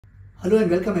Hello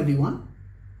and welcome everyone.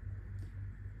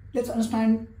 Let's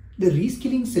understand the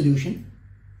reskilling solution.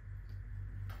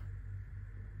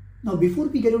 Now before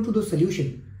we get into the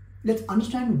solution, let's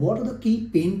understand what are the key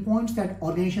pain points that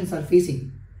organizations are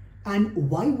facing and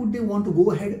why would they want to go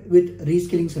ahead with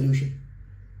reskilling solution.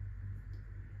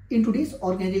 In today's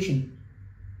organization,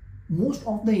 most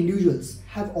of the individuals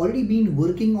have already been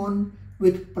working on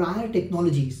with prior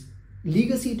technologies,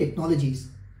 legacy technologies,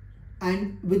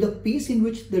 and with the pace in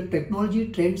which the technology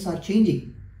trends are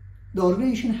changing, the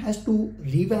organization has to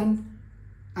revamp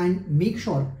and make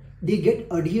sure they get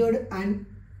adhered and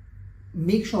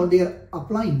make sure they are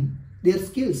applying their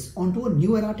skills onto a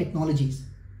new era technologies.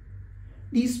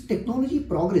 These technology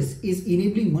progress is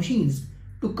enabling machines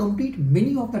to complete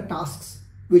many of the tasks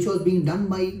which was being done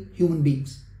by human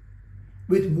beings.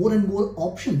 With more and more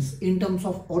options in terms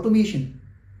of automation,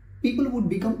 people would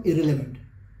become irrelevant.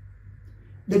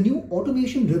 The new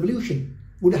automation revolution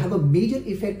would have a major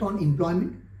effect on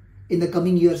employment in the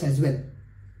coming years as well.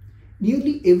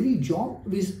 Nearly every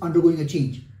job is undergoing a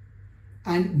change,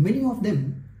 and many of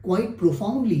them quite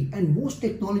profoundly, and most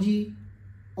technology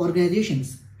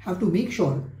organizations have to make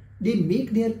sure they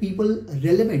make their people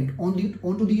relevant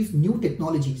onto these new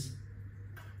technologies.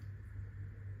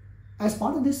 As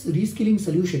part of this reskilling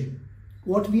solution,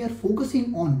 what we are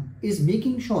focusing on is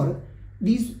making sure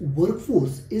these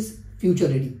workforce is future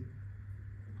ready.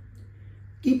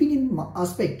 Keeping in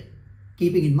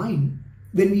mind,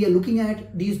 when we are looking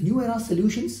at these new era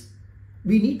solutions,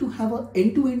 we need to have an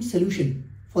end-to-end solution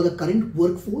for the current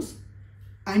workforce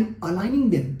and aligning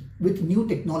them with new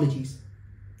technologies.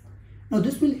 Now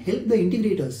this will help the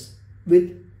integrators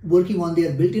with working on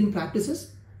their built-in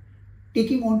practices,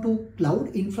 taking on to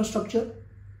cloud infrastructure,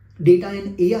 data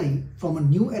and AI from a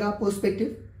new era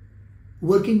perspective,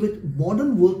 working with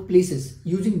modern workplaces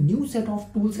using new set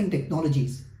of tools and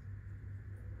technologies.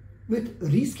 With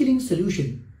reskilling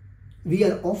solution, we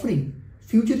are offering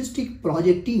futuristic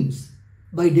project teams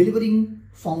by delivering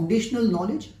foundational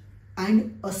knowledge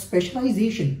and a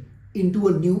specialization into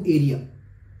a new area.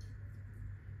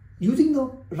 Using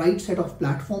the right set of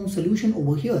platform solution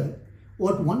over here,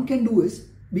 what one can do is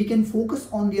we can focus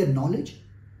on their knowledge,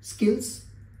 skills,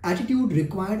 attitude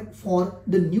required for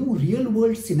the new real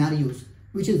world scenarios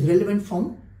which is relevant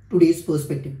from today's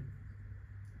perspective.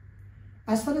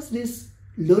 As far as these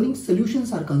learning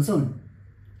solutions are concerned,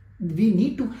 we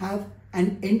need to have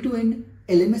an end-to-end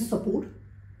LMS support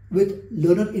with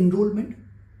learner enrollment,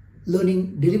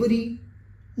 learning delivery,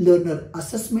 learner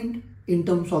assessment in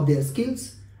terms of their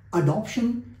skills,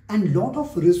 adoption, and lot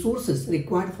of resources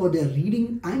required for their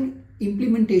reading and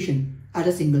implementation at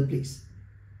a single place.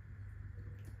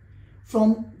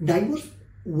 From diverse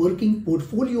working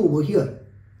portfolio over here,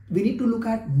 we need to look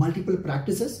at multiple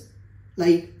practices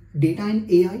like data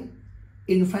and AI,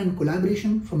 infra and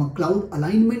collaboration from a cloud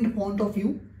alignment point of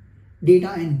view,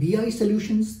 data and BI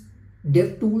solutions,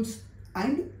 dev tools,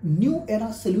 and new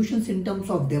era solutions in terms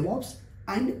of DevOps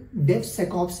and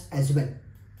DevSecOps as well.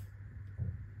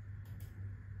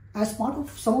 As part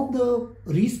of some of the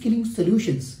reskilling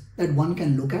solutions that one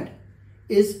can look at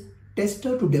is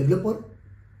tester to developer,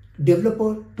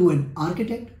 developer to an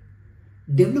architect,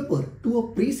 developer to a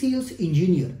pre-sales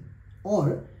engineer,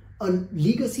 or a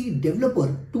legacy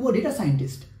developer to a data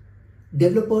scientist,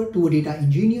 developer to a data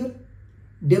engineer,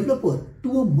 developer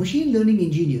to a machine learning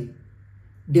engineer,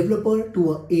 developer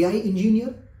to a AI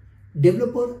engineer,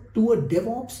 developer to a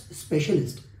DevOps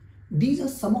specialist. These are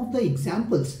some of the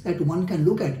examples that one can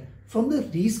look at from the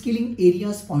reskilling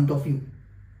areas point of view.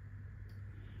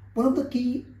 One of the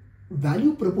key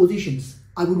value propositions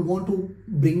I would want to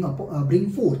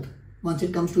bring forth once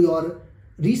it comes to your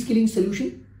reskilling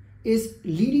solution is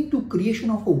leading to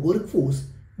creation of a workforce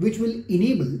which will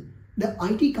enable the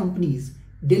IT companies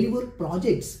deliver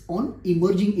projects on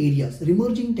emerging areas,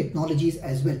 emerging technologies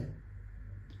as well.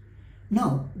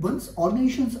 Now, once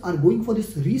organizations are going for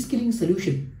this reskilling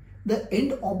solution, the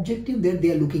end objective that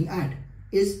they are looking at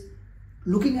is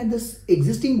looking at this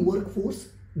existing workforce,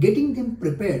 getting them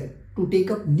prepared to take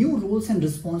up new roles and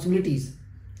responsibilities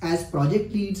as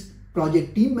project leads,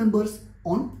 project team members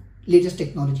on latest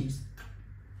technologies.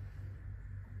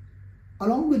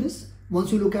 Along with this,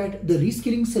 once you look at the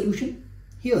reskilling solution,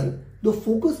 here the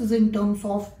focus is in terms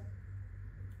of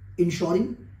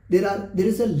ensuring there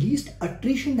is a least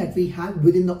attrition that we have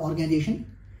within the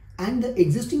organization, and the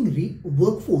existing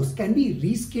workforce can be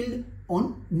reskilled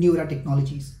on newer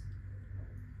technologies.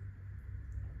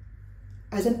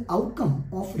 As an outcome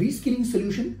of reskilling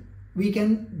solution, we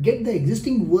can get the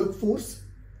existing workforce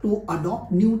to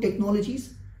adopt new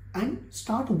technologies and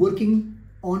start working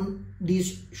on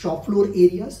these shop floor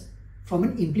areas from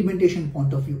an implementation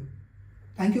point of view.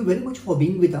 Thank you very much for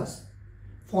being with us.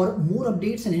 For more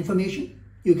updates and information,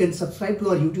 you can subscribe to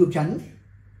our YouTube channel